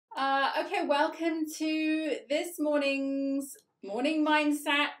Okay, welcome to this morning's morning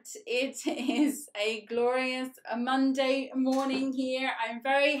mindset. It is a glorious Monday morning here. I'm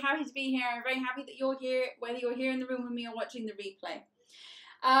very happy to be here. I'm very happy that you're here, whether you're here in the room with me or watching the replay.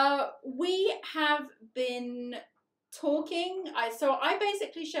 We have been talking. So I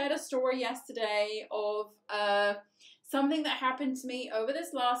basically shared a story yesterday of something that happened to me over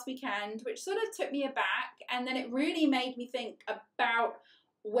this last weekend, which sort of took me aback, and then it really made me think about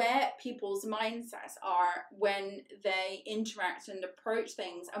where people's mindsets are when they interact and approach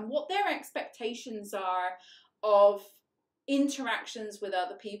things and what their expectations are of interactions with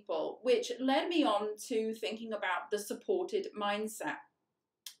other people, which led me on to thinking about the supported mindset.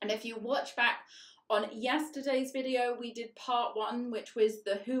 And if you watch back on yesterday's video, we did part one, which was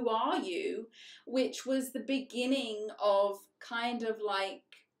the who are you, which was the beginning of kind of like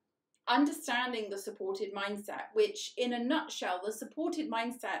understanding the supported mindset, which in a nutshell, the supported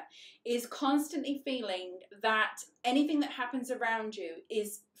mindset is constantly feeling that anything that happens around you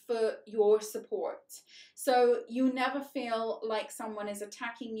is for your support. So you never feel like someone is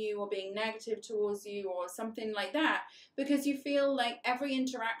attacking you or being negative towards you or something like that, because you feel like every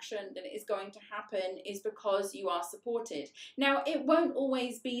interaction that is going to happen is because you are supported. Now, it won't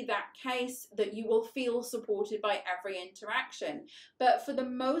always be that case that you will feel supported by every interaction, but for the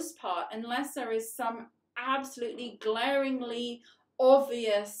most part, unless there is some absolutely glaringly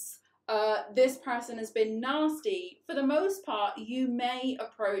obvious this person has been nasty, for the most part, you may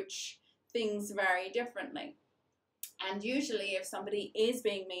approach things very differently. And usually if somebody is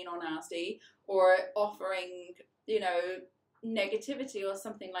being mean or nasty or offering, negativity or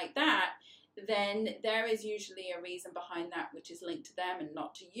something like that, then there is usually a reason behind that which is linked to them and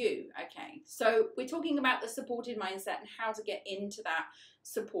not to you. Okay, so we're talking about the supported mindset and how to get into that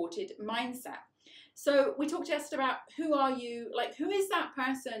supported mindset. So we talked just about who are you, like who is that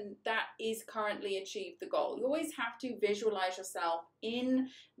person that is currently achieved the goal. You always have to visualize yourself in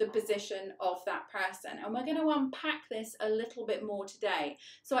the position of that person, and we're going to unpack this a little bit more today.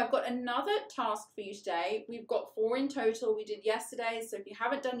 So I've got another task for you today. We've got 4 in total. We did yesterday's, so if you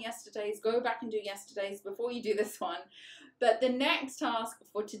haven't done yesterday's, go back and do yesterday's before you do this one. But the next task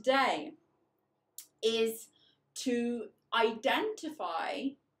for today is to identify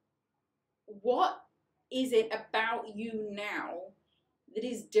what is it about you now that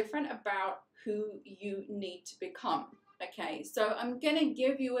is different about who you need to become. Okay, so I'm going to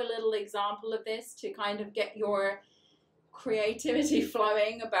give you a little example of this to kind of get your creativity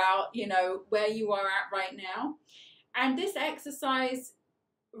flowing about, where you are at right now. And this exercise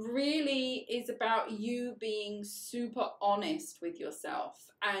really is about you being super honest with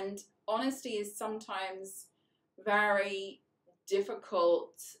yourself. And honesty is sometimes very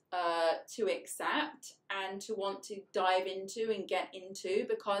difficult to accept and to want to dive into and get into,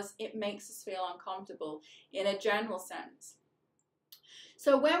 because it makes us feel uncomfortable in a general sense.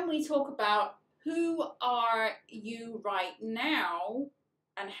 So when we talk about who are you right now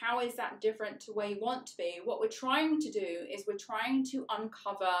and how is that different to where you want to be, what we're trying to do is we're trying to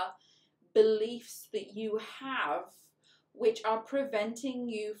uncover beliefs that you have which are preventing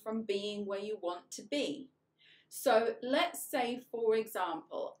you from being where you want to be. So let's say, for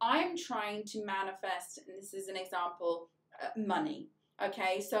example, I'm trying to manifest, and this is an example, money.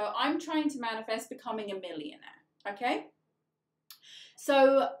 Okay, so I'm trying to manifest becoming a millionaire. Okay,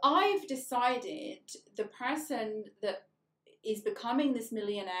 so I've decided the person that is becoming this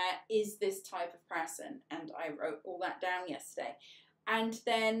millionaire is this type of person, and I wrote all that down yesterday. And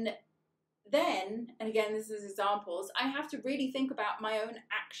then, and again, this is examples, I have to really think about my own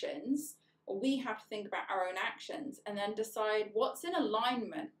actions. We have to think about our own actions and then decide what's in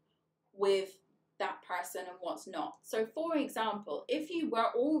alignment with that person and what's not. So for example, if you were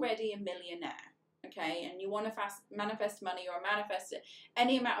already a millionaire, okay, and you want to manifest money or manifest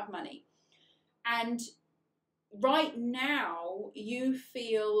any amount of money, and right now you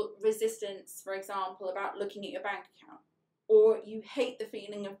feel resistance, for example, about looking at your bank account, or you hate the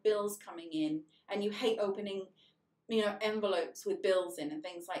feeling of bills coming in and you hate opening, envelopes with bills in and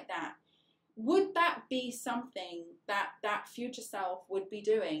things like that, would that be something that that future self would be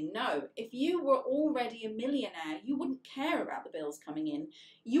doing? No. If you were already a millionaire, you wouldn't care about the bills coming in.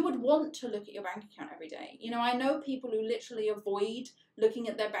 You would want to look at your bank account every day. I know people who literally avoid looking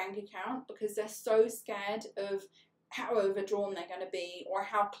at their bank account because they're so scared of how overdrawn they're going to be or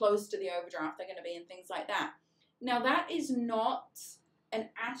how close to the overdraft they're going to be and things like that. Now, that is not an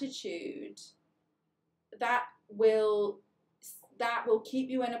attitude that will keep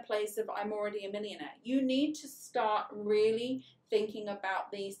you in a place of I'm already a millionaire. You need to start really thinking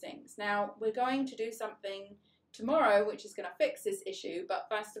about these things. Now, we're going to do something tomorrow, which is going to fix this issue. But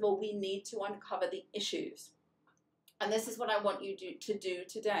first of all, we need to uncover the issues. And this is what I want you to do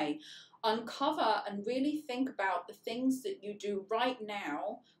today. Uncover and really think about the things that you do right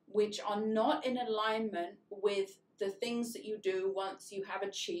now which are not in alignment with the things that you do once you have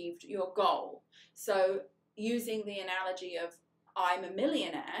achieved your goal. So using the analogy of I'm a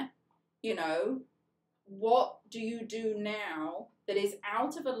millionaire, you know, what do you do now that is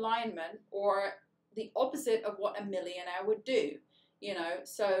out of alignment or the opposite of what a millionaire would do? You know,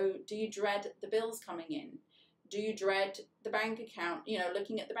 so do you dread the bills coming in? Do you dread the bank account, you know,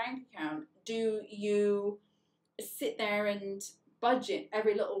 looking at the bank account? Do you sit there and budget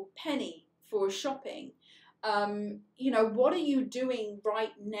every little penny for shopping? You know, what are you doing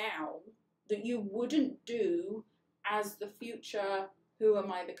right now that you wouldn't do as the future who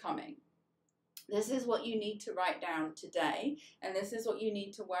am I becoming? This is what you need to write down today, and this is what you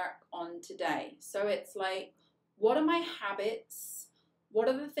need to work on today. So it's like, what are my habits? What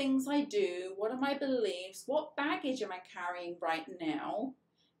are the things I do? What are my beliefs? What baggage am I carrying right now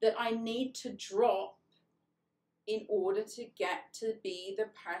that I need to drop in order to get to be the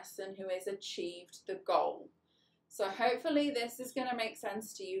person who has achieved the goal? So hopefully this is going to make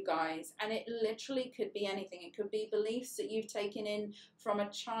sense to you guys. And it literally could be anything. It could be beliefs that you've taken in from a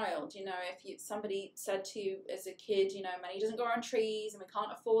child. You know, if somebody said to you as a kid, you know, money doesn't grow on trees and we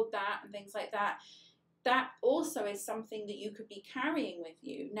can't afford that and things like that. That also is something that you could be carrying with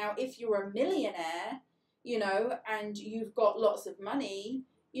you. Now, if you're a millionaire, you know, and you've got lots of money,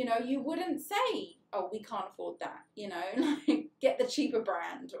 you know, you wouldn't say, oh, we can't afford that, you know, like get the cheaper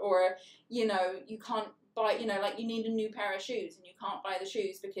brand, or, you know, you can't buy, you know, like you need a new pair of shoes and you can't buy the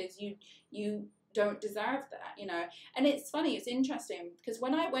shoes because you don't deserve that, you know. And it's funny, it's interesting, because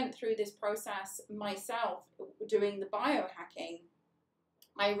when I went through this process myself doing the biohacking,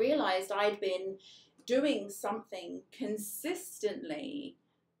 I realized I'd been doing something consistently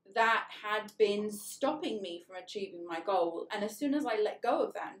that had been stopping me from achieving my goal. And as soon as I let go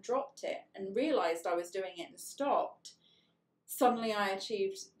of that and dropped it and realized I was doing it and stopped, suddenly I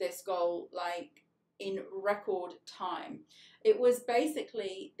achieved this goal like in record time. It was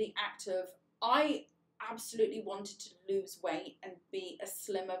basically the act of, I absolutely wanted to lose weight and be a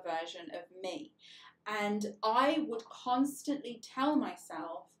slimmer version of me. And I would constantly tell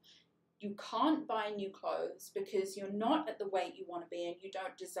myself, you can't buy new clothes because you're not at the weight you want to be and you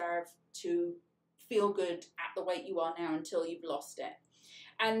don't deserve to feel good at the weight you are now until you've lost it.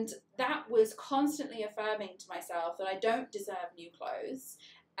 And that was constantly affirming to myself that I don't deserve new clothes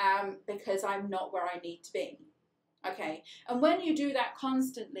because I'm not where I need to be. Okay, and when you do that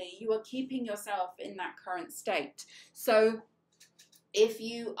constantly, you are keeping yourself in that current state. So if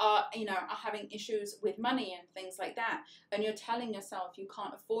you are, you know, are having issues with money and things like that, and you're telling yourself you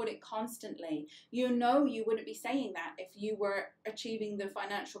can't afford it constantly, you know you wouldn't be saying that if you were achieving the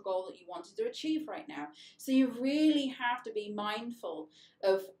financial goal that you wanted to achieve right now. So you really have to be mindful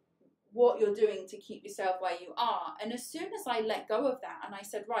of what you're doing to keep yourself where you are. And as soon as I let go of that and I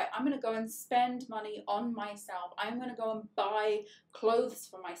said, right, I'm going to go and spend money on myself, I'm going to go and buy clothes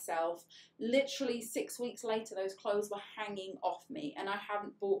for myself, literally 6 weeks later those clothes were hanging off me, and I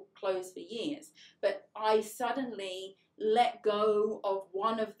haven't bought clothes for years. But I suddenly let go of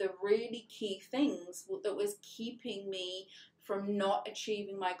one of the really key things that was keeping me from not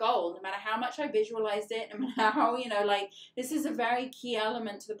achieving my goal. No matter how much I visualized it, no matter how, you know, like, this is a very key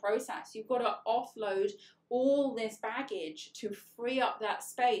element to the process. You've got to offload all this baggage to free up that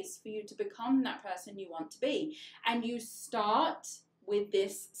space for you to become that person you want to be. And you start with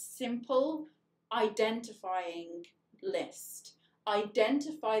this simple identifying list.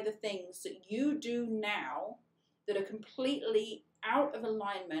 Identify the things that you do now that are completely out of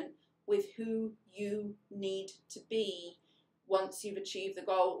alignment with who you need to be once you've achieved the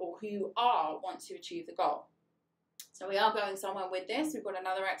goal, or who you are once you achieve the goal. So we are going somewhere with this. We've got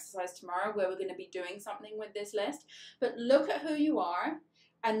another exercise tomorrow where we're going to be doing something with this list. But look at who you are,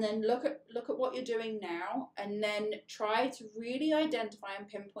 and then look at what you're doing now, and then try to really identify and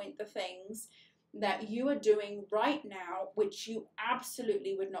pinpoint the things that you are doing right now which you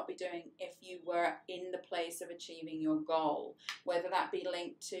absolutely would not be doing if you were in the place of achieving your goal, whether that be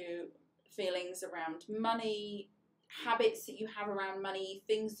linked to feelings around money, habits that you have around money,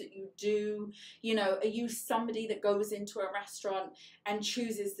 things that you do. You know, are you somebody that goes into a restaurant and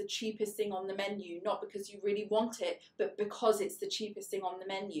chooses the cheapest thing on the menu, not because you really want it, but because it's the cheapest thing on the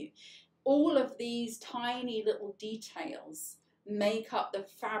menu? All of these tiny little details make up the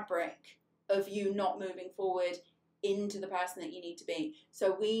fabric of you not moving forward into the person that you need to be.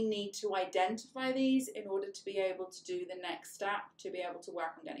 So we need to identify these in order to be able to do the next step, to be able to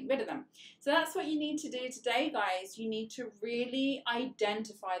work on getting rid of them. So that's what you need to do today, guys. You need to really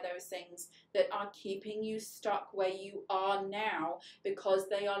identify those things that are keeping you stuck where you are now, because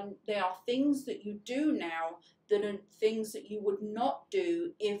they are things that you do now that are things that you would not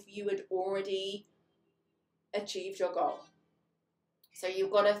do if you had already achieved your goal. So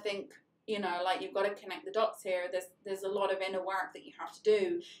you've got to think, you know, like, you've got to connect the dots here. There's a lot of inner work that you have to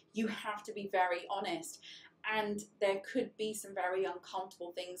do. You have to be very honest. And there could be some very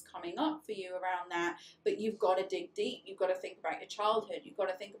uncomfortable things coming up for you around that, but you've got to dig deep. You've got to think about your childhood. You've got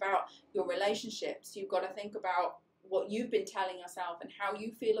to think about your relationships. You've got to think about what you've been telling yourself and how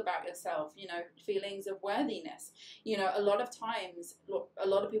you feel about yourself, you know, feelings of worthiness. You know, a lot of times, a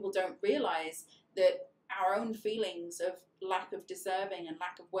lot of people don't realize that our own feelings of lack of deserving and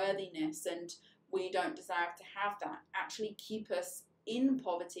lack of worthiness, and we don't deserve to have that, actually keep us in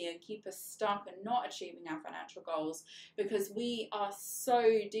poverty and keep us stuck and not achieving our financial goals, because we are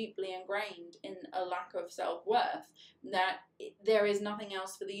so deeply ingrained in a lack of self-worth that there is nothing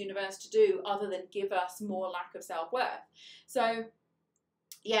else for the universe to do other than give us more lack of self-worth. So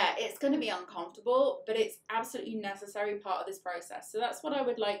yeah, it's going to be uncomfortable, but it's absolutely necessary part of this process. So that's what I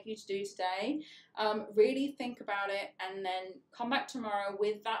would like you to do today. Really think about it, and then come back tomorrow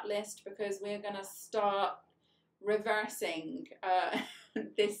with that list, because we're going to start reversing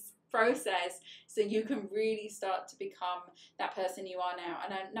this process so you can really start to become that person you are now.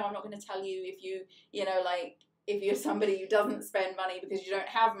 And no, I'm not going to tell you if you know, like, if you're somebody who doesn't spend money because you don't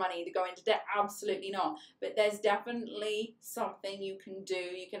have money to go into debt. Absolutely not. But there's definitely something you can do,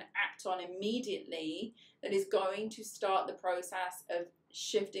 you can act on immediately, that is going to start the process of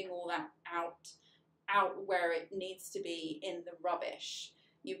shifting all that out where it needs to be, in the rubbish.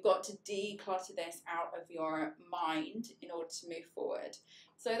 You've got to declutter this out of your mind in order to move forward.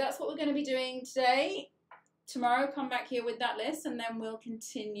 So that's what we're going to be doing today. Tomorrow, come back here with that list, and then we'll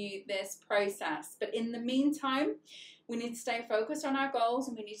continue this process. But in the meantime, we need to stay focused on our goals,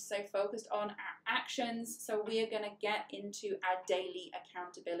 and we need to stay focused on our actions. So we are going to get into our daily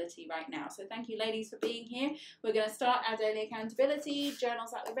accountability right now. So thank you, ladies, for being here. We're going to start our daily accountability.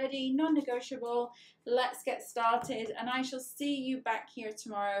 Journals at the ready, non-negotiable. Let's get started, and I shall see you back here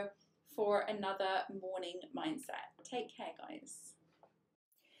tomorrow for another morning mindset. Take care, guys.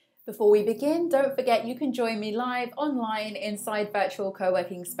 Before we begin, don't forget you can join me live online inside virtual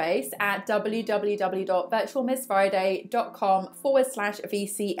co-working space at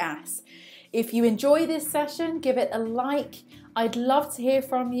www.virtualmissfriday.com/VCS. If you enjoy this session, give it a like. I'd love to hear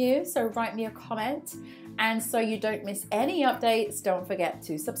from you, so write me a comment. And so you don't miss any updates, don't forget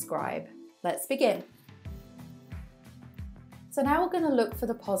to subscribe. Let's begin. So now we're going to look for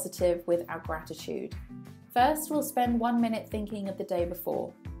the positive with our gratitude. First, we'll spend 1 minute thinking of the day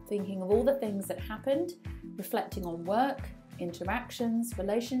before. Thinking of all the things that happened, reflecting on work, interactions,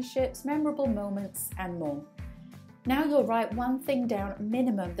 relationships, memorable moments, and more. Now you'll write one thing down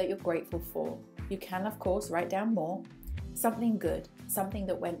minimum that you're grateful for. You can, of course, write down more. Something good, something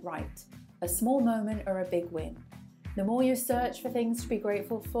that went right, a small moment or a big win. The more you search for things to be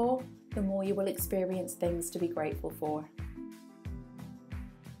grateful for, the more you will experience things to be grateful for.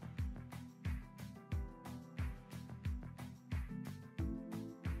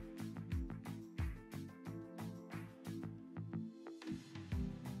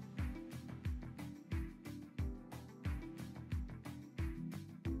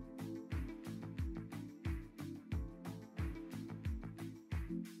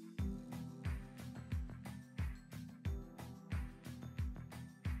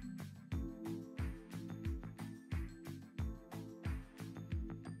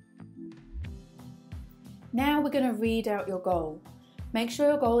 Now we're going to read out your goal. Make sure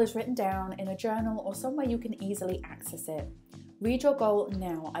your goal is written down in a journal or somewhere you can easily access it. Read your goal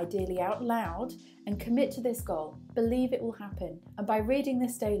now, ideally out loud, and commit to this goal. Believe it will happen. And by reading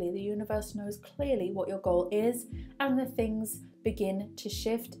this daily, the universe knows clearly what your goal is, and the things begin to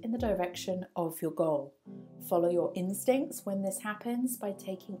shift in the direction of your goal. Follow your instincts when this happens by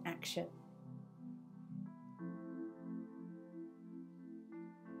taking action.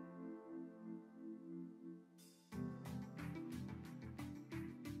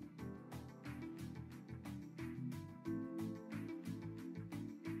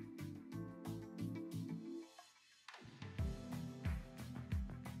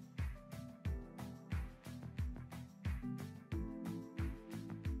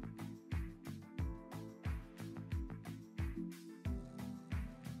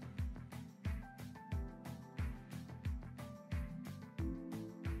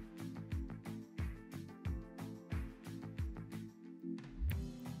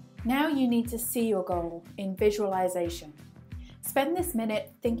 Now you need to see your goal in visualization. Spend this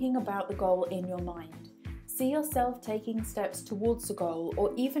minute thinking about the goal in your mind. See yourself taking steps towards the goal,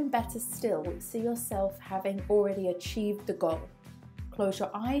 or even better still, see yourself having already achieved the goal. Close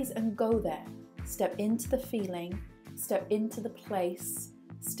your eyes and go there. Step into the feeling, step into the place,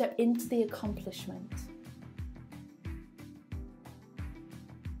 step into the accomplishment.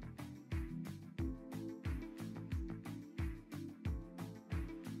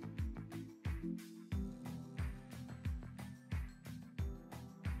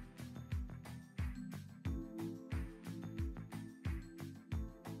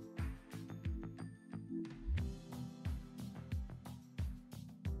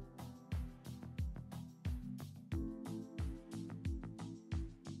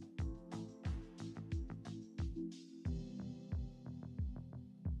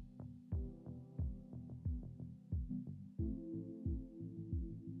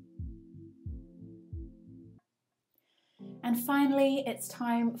 And finally, it's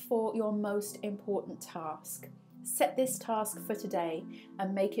time for your most important task. Set this task for today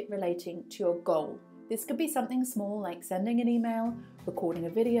and make it relating to your goal. This could be something small like sending an email, recording a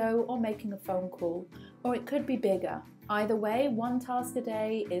video, or making a phone call, or it could be bigger. Either way, one task a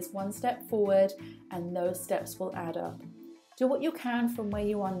day is one step forward, and those steps will add up. Do what you can from where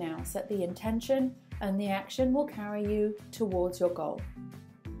you are now. Set the intention, and the action will carry you towards your goal.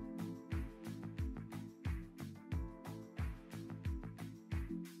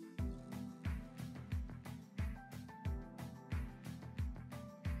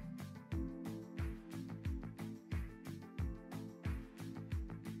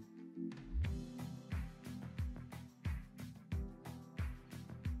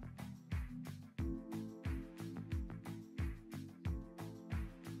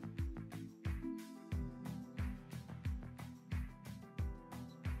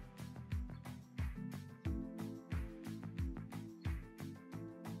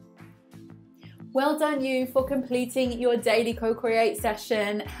 Well done you for completing your daily co-create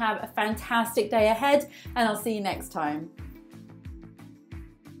session. Have a fantastic day ahead, and I'll see you next time.